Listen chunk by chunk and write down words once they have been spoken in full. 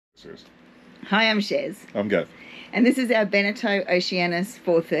Hi, I'm Shezz. I'm Gav. And this is our Beneteau Oceanis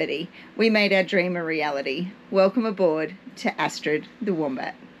 430. We made our dream a reality. Welcome aboard to Astrid the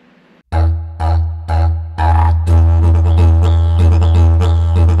Wombat.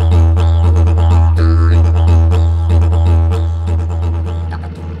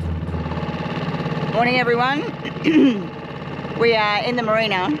 Morning everyone. We are in the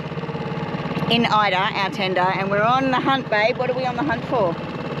Marina in Ida, our tender, and we're on the hunt, babe. What are we on the hunt for?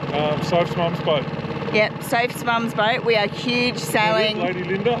 Soph's mum's boat. Yep, Soph's mum's boat. We are huge sailing. Lady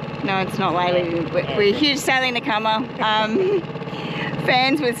Linda? No, it's not Lady. We're huge sailing Nakama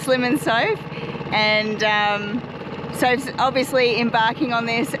fans with Slim and Soph, and Soph's obviously embarking on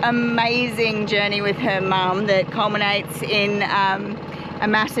this amazing journey with her mum that culminates in a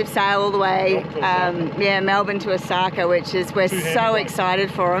massive sail all the way, Melbourne to Osaka, which is, we're so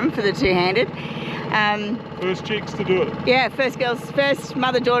excited for them, for the two-handed. First chicks to do it. Yeah, first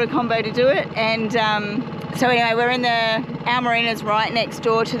mother-daughter combo to do it. And so anyway, we're in our marina's right next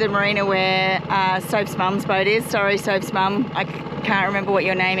door to the marina where Soph's mum's boat is. Sorry, Soph's mum, I can't remember what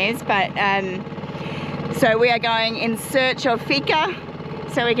your name is, but so we are going in search of Fika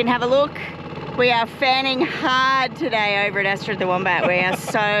so we can have a look. We are fanning hard today over at Astrid the Wombat. We are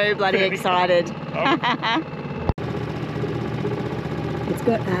so bloody excited. It's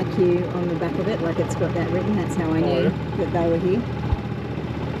got RQ on the back of it, like it's got that written. That's how I knew that they were here.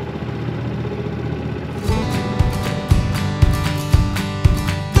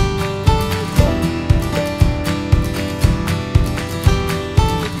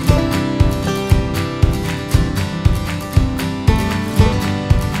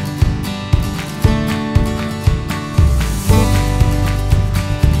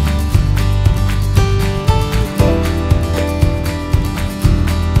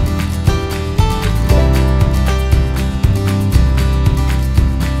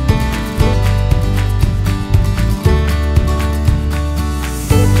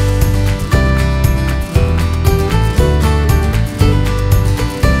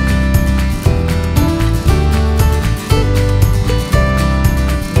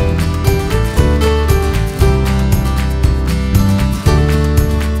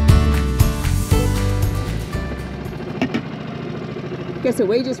 Guess what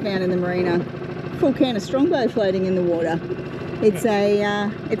we just found in the marina? Full can of Strongbow floating in the water. It's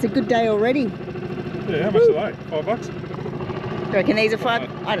a good day already. Yeah, how much are they? $5? You reckon these are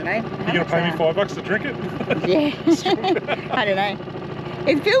 $5? I don't know. You're gonna pay me $5 to drink it? Yeah. I don't know.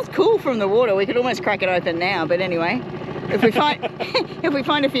 It feels cool from the water. We could almost crack it open now, but anyway, if we find if we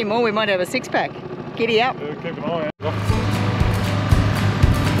find a few more, we might have a 6-pack. Giddy up. Yeah, keep an eye out.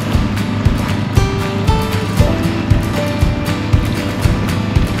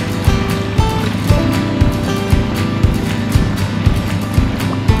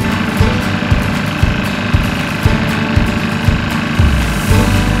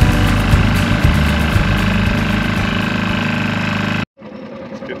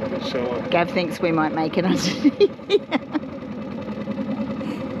 Gav thinks we might make it underneath.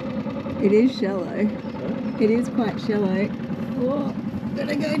 It is shallow. It is quite shallow. Oh,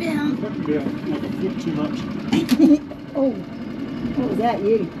 gotta go down. Yeah, like a foot too much. Oh, what was that,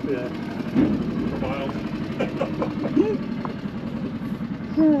 you? Yeah. Wild.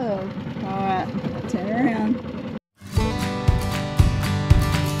 Oh, alright, turn around.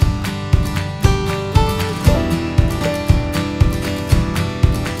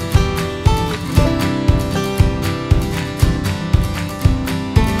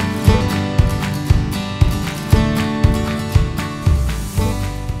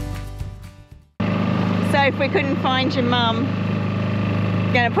 So if we couldn't find your mum,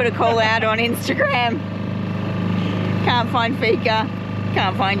 gonna put a call out on Instagram. Can't find Fika,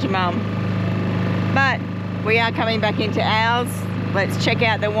 can't find your mum. But we are coming back into ours. Let's check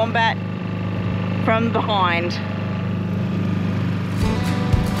out the Wombat from behind.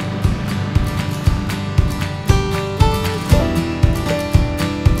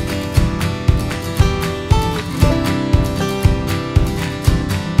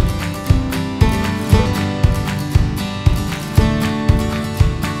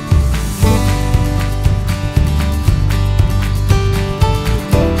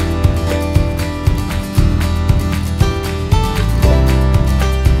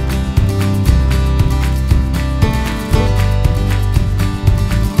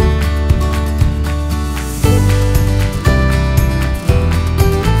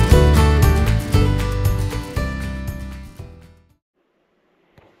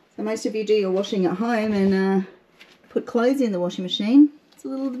 So most of you do your washing at home and put clothes in the washing machine. It's a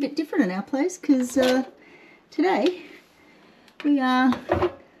little bit different in our place because today we are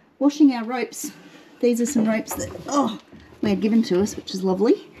washing our ropes. These are some ropes that we had given to us, which is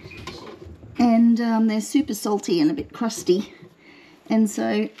lovely. And they're super salty and a bit crusty. And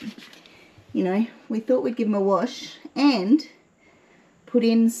so, you know, we thought we'd give them a wash and put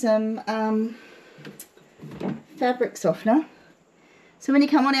in some fabric softener. So when you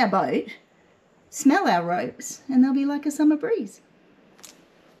come on our boat, smell our ropes and they'll be like a summer breeze.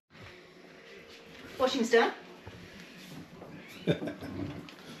 Washing's done.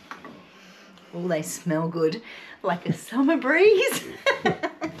 Oh, they smell good, like a summer breeze.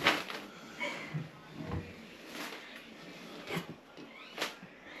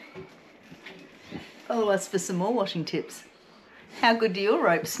 Follow us for some more washing tips. How good do your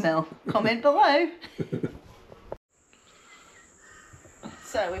ropes smell? Comment below.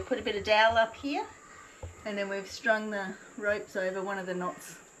 So we put a bit of dowel up here and then we've strung the ropes over. One of the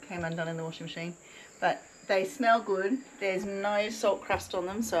knots came undone in the washing machine, but they smell good. There's no salt crust on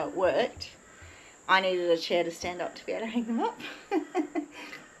them, so it worked. I needed a chair to stand up to be able to hang them up.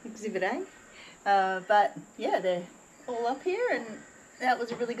 Exhibit A. But yeah, they're all up here and that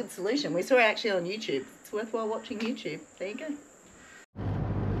was a really good solution. We saw it actually on YouTube. It's worthwhile watching YouTube. There you go.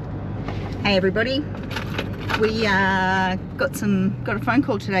 Hey everybody. We got a phone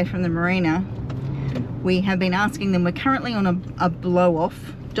call today from the Marina. We have been asking them. We're currently on a blow-off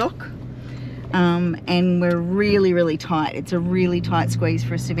dock. And we're really tight. It's a really tight squeeze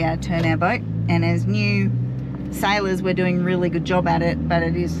for us to be able to turn our boat, and as new sailors we're doing a really good job at it, but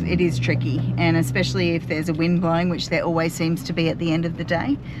it is tricky, and especially if there's a wind blowing, which there always seems to be at the end of the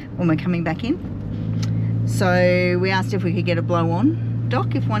day when we're coming back in. So we asked if we could get a blow-on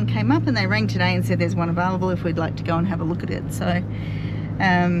dock if one came up, and they rang today and said there's one available if we'd like to go and have a look at it. So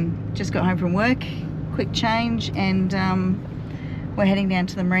just got home from work, quick change, and we're heading down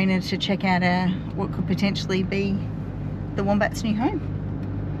to the Marina to check out what could potentially be the Wombat's new home.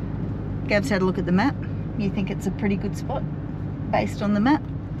 Gav's had a look at the map. You think it's a pretty good spot based on the map?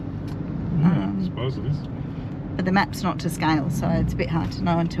 I suppose it is. But the map's not to scale, so it's a bit hard to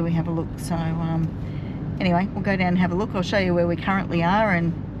know until we have a look. So anyway, we'll go down and have a look. I'll show you where we currently are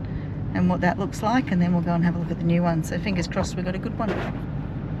and what that looks like, and then we'll go and have a look at the new one. So fingers crossed we've got a good one.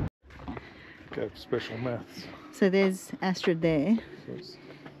 Gav special maths. So there's Astrid there.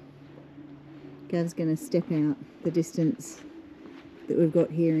 Gav's going to step out the distance that we've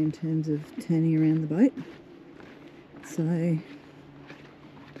got here in terms of turning around the boat. So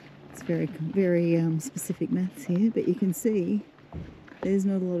it's very specific maths here, but you can see there's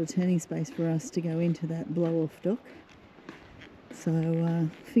not a lot of turning space for us to go into that blow-off dock. So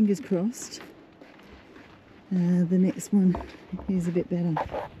fingers crossed the next one is a bit better.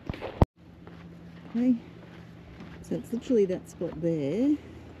 Okay, so it's literally that spot there,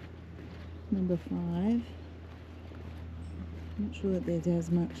 number 5. I'm not sure that there's as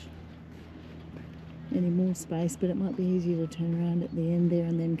much any more space, but it might be easier to turn around at the end there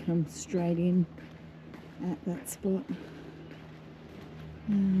and then come straight in at that spot.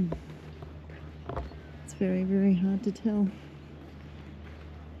 It's very hard to tell.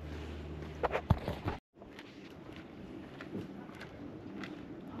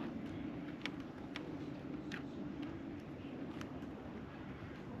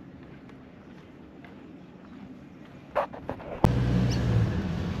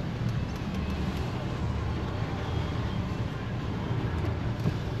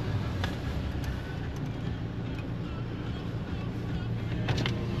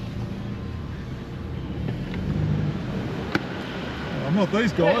 I'm not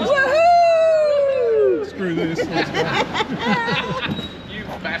these guys. Woohoo! Screw this. Let's go. You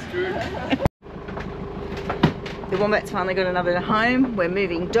bastard. The Wombat's finally got another home. We're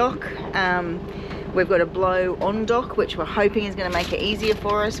moving dock. We've got a blow-on dock, which we're hoping is going to make it easier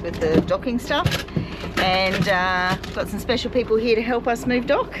for us with the docking stuff. And got some special people here to help us move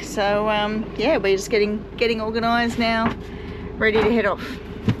dock. So yeah, we're just getting organised now, ready to head off.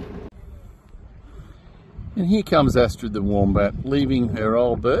 And here comes Astrid the Wombat, leaving her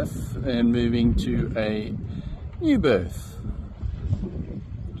old berth and moving to a new berth.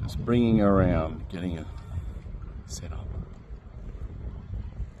 Just bringing her around, getting her set up.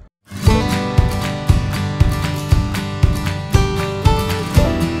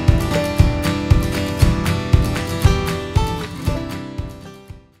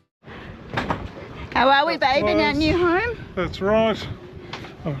 How are we, babe, in our new home? That's right.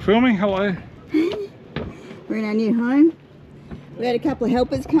 I'm filming. Hello. We're in our new home. We had a couple of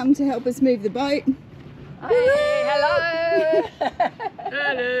helpers come to help us move the boat. Hey, hello!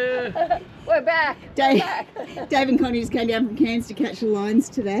 Hello! We're back. Dave and Connie just came down from Cairns to catch the lines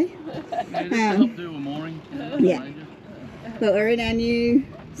today. Help do a mooring. Yeah. But we're in our new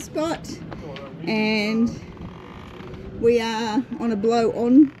spot, and we are on a blow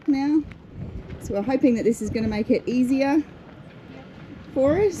on now, so we're hoping that this is going to make it easier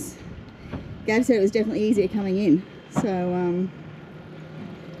for us. Gav said it was definitely easier coming in, so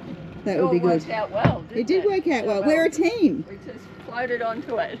that would be good. It worked out well, didn't it? It did work out well. We're a team. We just floated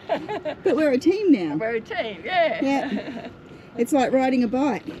onto it. But we're a team now. We're a team, yeah. Yeah. It's like riding a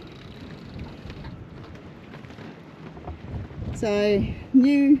bike. So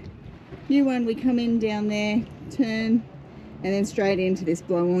new one, we come in down there, turn, and then straight into this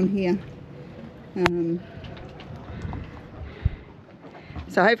blow on here.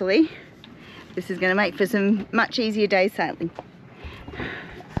 So hopefully this is going to make for some much easier day sailing.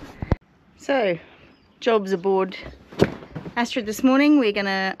 So jobs aboard Astrid this morning. We're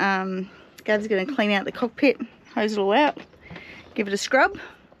gonna Gav's gonna clean out the cockpit, hose it all out, give it a scrub,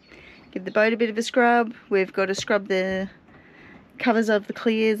 give the boat a bit of a scrub. We've got to scrub the covers of the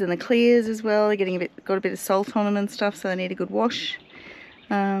clears and the clears as well. They're getting got a bit of salt on them and stuff, so they need a good wash.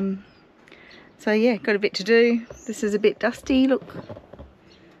 So yeah, got a bit to do. This is a bit dusty, look.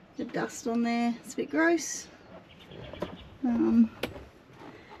 The dust on there, it's a bit gross.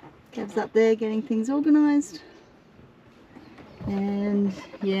 Gav's up there getting things organised. And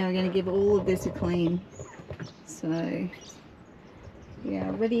yeah, we're going to give all of this a clean. So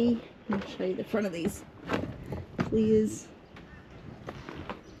yeah, ready. I'll show you the front of these clears.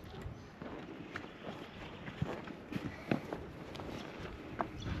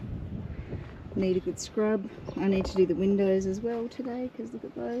 Need a good scrub. I need to do the windows as well today, because look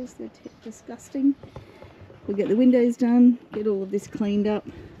at those, they're disgusting. We'll get the windows done, get all of this cleaned up,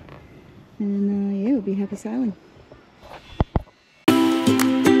 and yeah, we'll be happy sailing.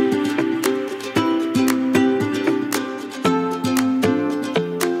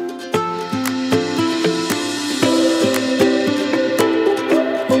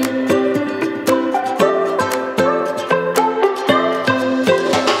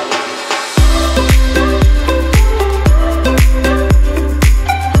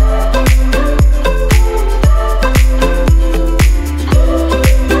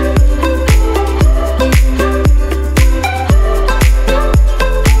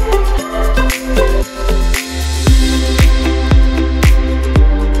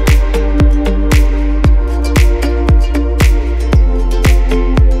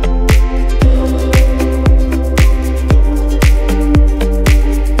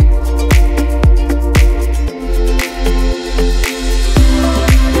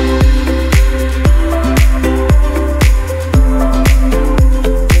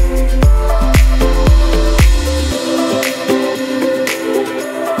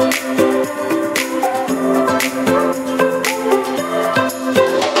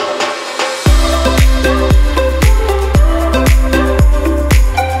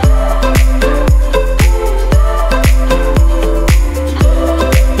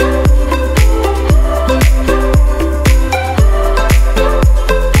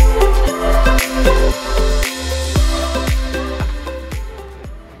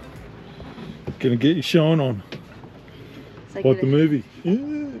 Gonna get your shine on. So Like the movie.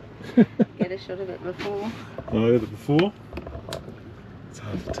 Yeah. Get a shot of it before. Oh, yeah, the before. It's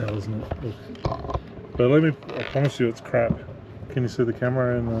hard to tell, isn't it? Look. But I promise you it's crap. Can you see the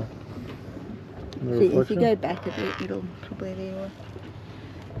camera and the reflection? If you go back a bit, it'll probably be more.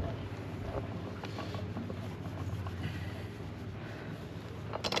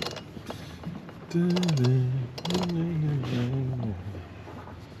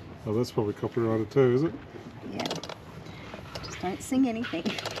 Oh, that's probably copyrighted too, is it? Yeah. Just don't sing anything.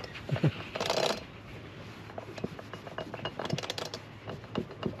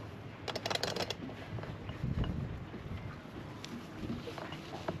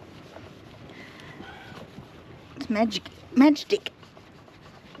 It's magic. Magic.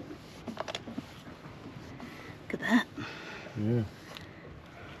 Look at that. Yeah.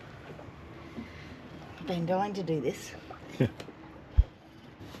 I've been dying to do this.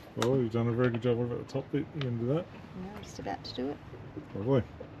 Well, you've done a very good job of at the top bit. You can do that. Yeah, I'm just about to do it. Lovely.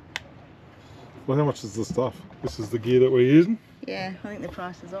 Well, how much is the stuff? This is the gear that we're using. Yeah, I think the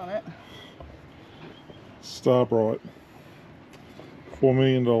price is on it. Starbright. $4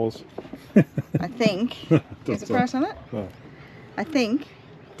 million. I think. Is the price on it? No. I think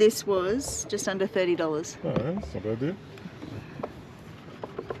this was just under $30. Oh, that's not a bad deal.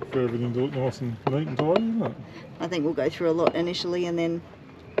 For everything to look nice and neat and tidy, isn't it? I think we'll go through a lot initially, and then,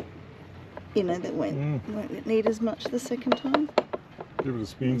 you know, that won't need as much the second time. Give it a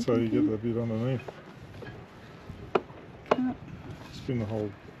spin so you get that bit underneath. Can't. Spin the whole.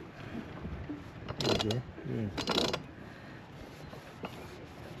 There you go. Yeah.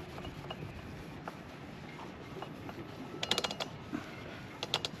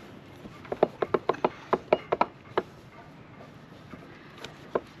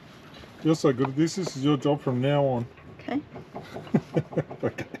 You're so good at this. This is your job from now on. Okay.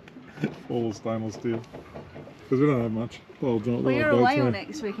 Okay. All the stainless steel. Because we don't have much. Oh, John, Well, you're away all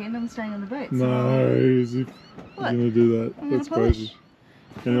next weekend. I'm staying on the boat. So No, as if you're going to do that. I'm That's gonna polish. crazy.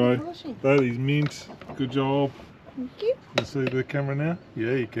 Anyway, polishing. that is mint. Good job. Thank you. You see the camera now?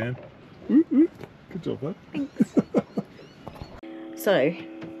 Yeah, you can. Ooh, ooh. Good job, bud. Thanks. So,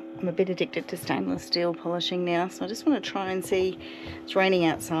 I'm a bit addicted to stainless steel polishing now, so I just want to try and see. It's raining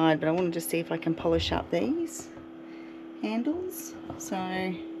outside, but I want to just see if I can polish up these handles.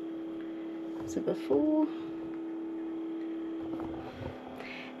 So before,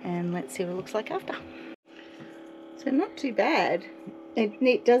 and let's see what it looks like after. So not too bad.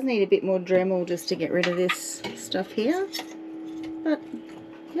 It does need a bit more Dremel just to get rid of this stuff here, but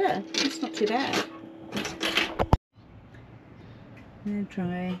yeah, it's not too bad. I'm going to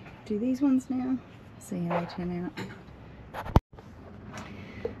try do these ones now, see how they turn out.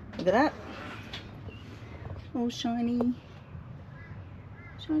 Look at that, all shiny,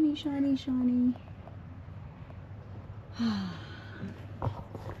 shiny, shiny, shiny.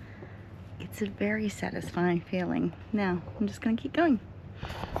 It's a very satisfying feeling. Now I'm just going to keep going.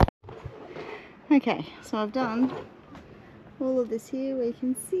 Okay, so I've done all of this here where you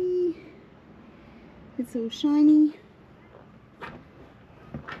can see it's all shiny.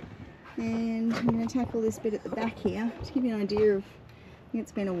 And I'm going to tackle this bit at the back here to give you an idea of, I think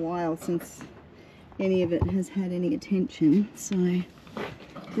it's been a while since any of it has had any attention. So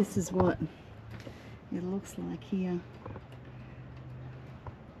this is what it looks like here.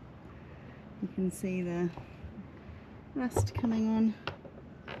 You can see the rust coming on.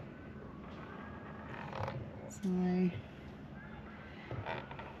 So I'm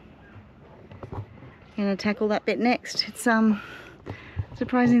going to tackle that bit next. It's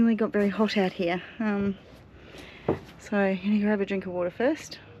surprisingly got very hot out here. So I'm going to grab a drink of water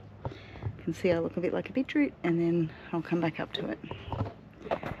first. You can see I look a bit like a beetroot, and then I'll come back up to it.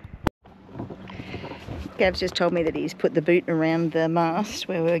 Gav's just told me that he's put the boot around the mast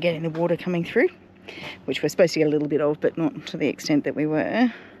where we were getting the water coming through, which we're supposed to get a little bit of, but not to the extent that we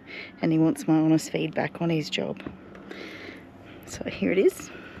were. And he wants my honest feedback on his job. So here it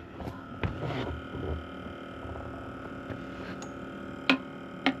is.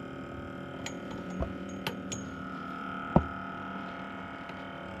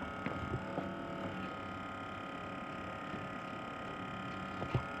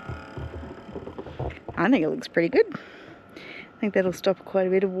 I think it looks pretty good. I think that'll stop quite a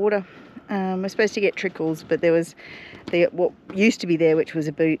bit of water. We're supposed to get trickles, but there was what used to be there, which was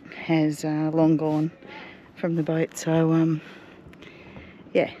a boot, has long gone from the boat. So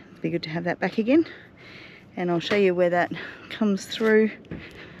yeah, it'd be good to have that back again. And I'll show you where that comes through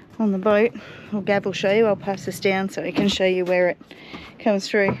on the boat. Or Gav will show you. I'll pass this down so he can show you where it comes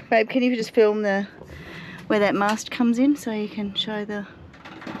through. Babe, can you just film where that mast comes in so you can show the...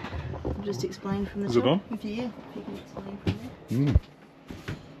 I'll just explain from the top. Is it on? If you can explain from there.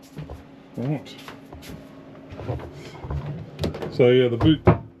 Right. So yeah, the boot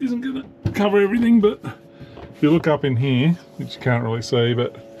isn't going to cover everything, but if you look up in here, which you can't really see,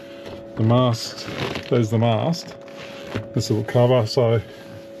 but the mast, there's the mast, this little cover. So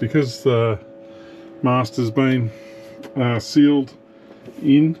because the mast has been sealed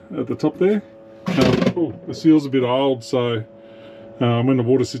in at the top there, the seal's a bit old, so when the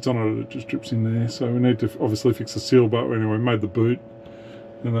water sits on it, it just drips in there. So we need to obviously fix the seal, but anyway, we made the boot,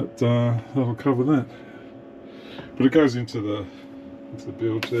 and that'll cover that. But it goes into the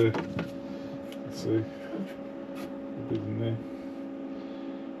bilge there. Let's see, a bit in there.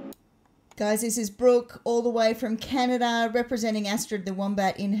 Guys, this is Brooke, all the way from Canada, representing Astrid the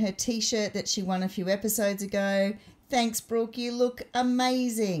Wombat in her t-shirt that she won a few episodes ago. Thanks, Brooke, you look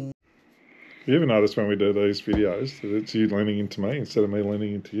amazing. You ever notice when we do these videos that it's you leaning into me instead of me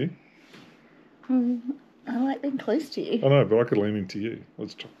leaning into you? I like being close to you. I know, but I could lean into you.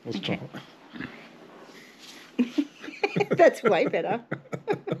 Let's try. That's way better.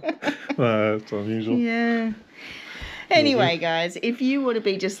 No, it's unusual. Yeah. Anyway, guys, if you want to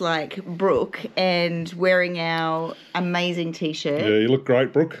be just like Brooke and wearing our amazing t-shirt. Yeah, you look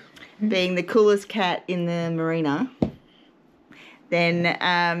great, Brooke. Being the coolest cat in the marina,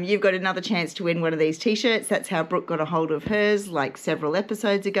 then you've got another chance to win one of these t-shirts. That's how Brooke got a hold of hers like several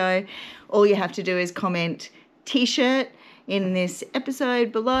episodes ago. All you have to do is comment t-shirt in this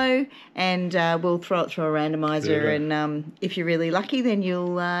episode below, and we'll throw it through a randomizer. Yeah. And if you're really lucky, then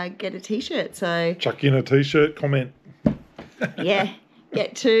you'll get a t-shirt. So chuck in a t-shirt comment. Yeah,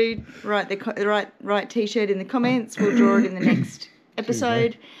 get to write the right t-shirt in the comments. We'll draw it in the next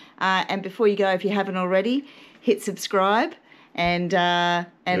episode. And before you go, if you haven't already, hit subscribe and it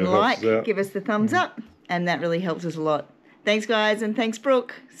helps like, us out. give us the thumbs up, and that really helps us a lot. Thanks, guys, and thanks,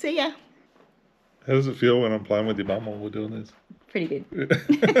 Brooke. See ya. How does it feel when I'm playing with your bum while we're doing this? Pretty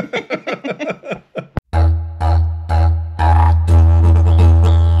good.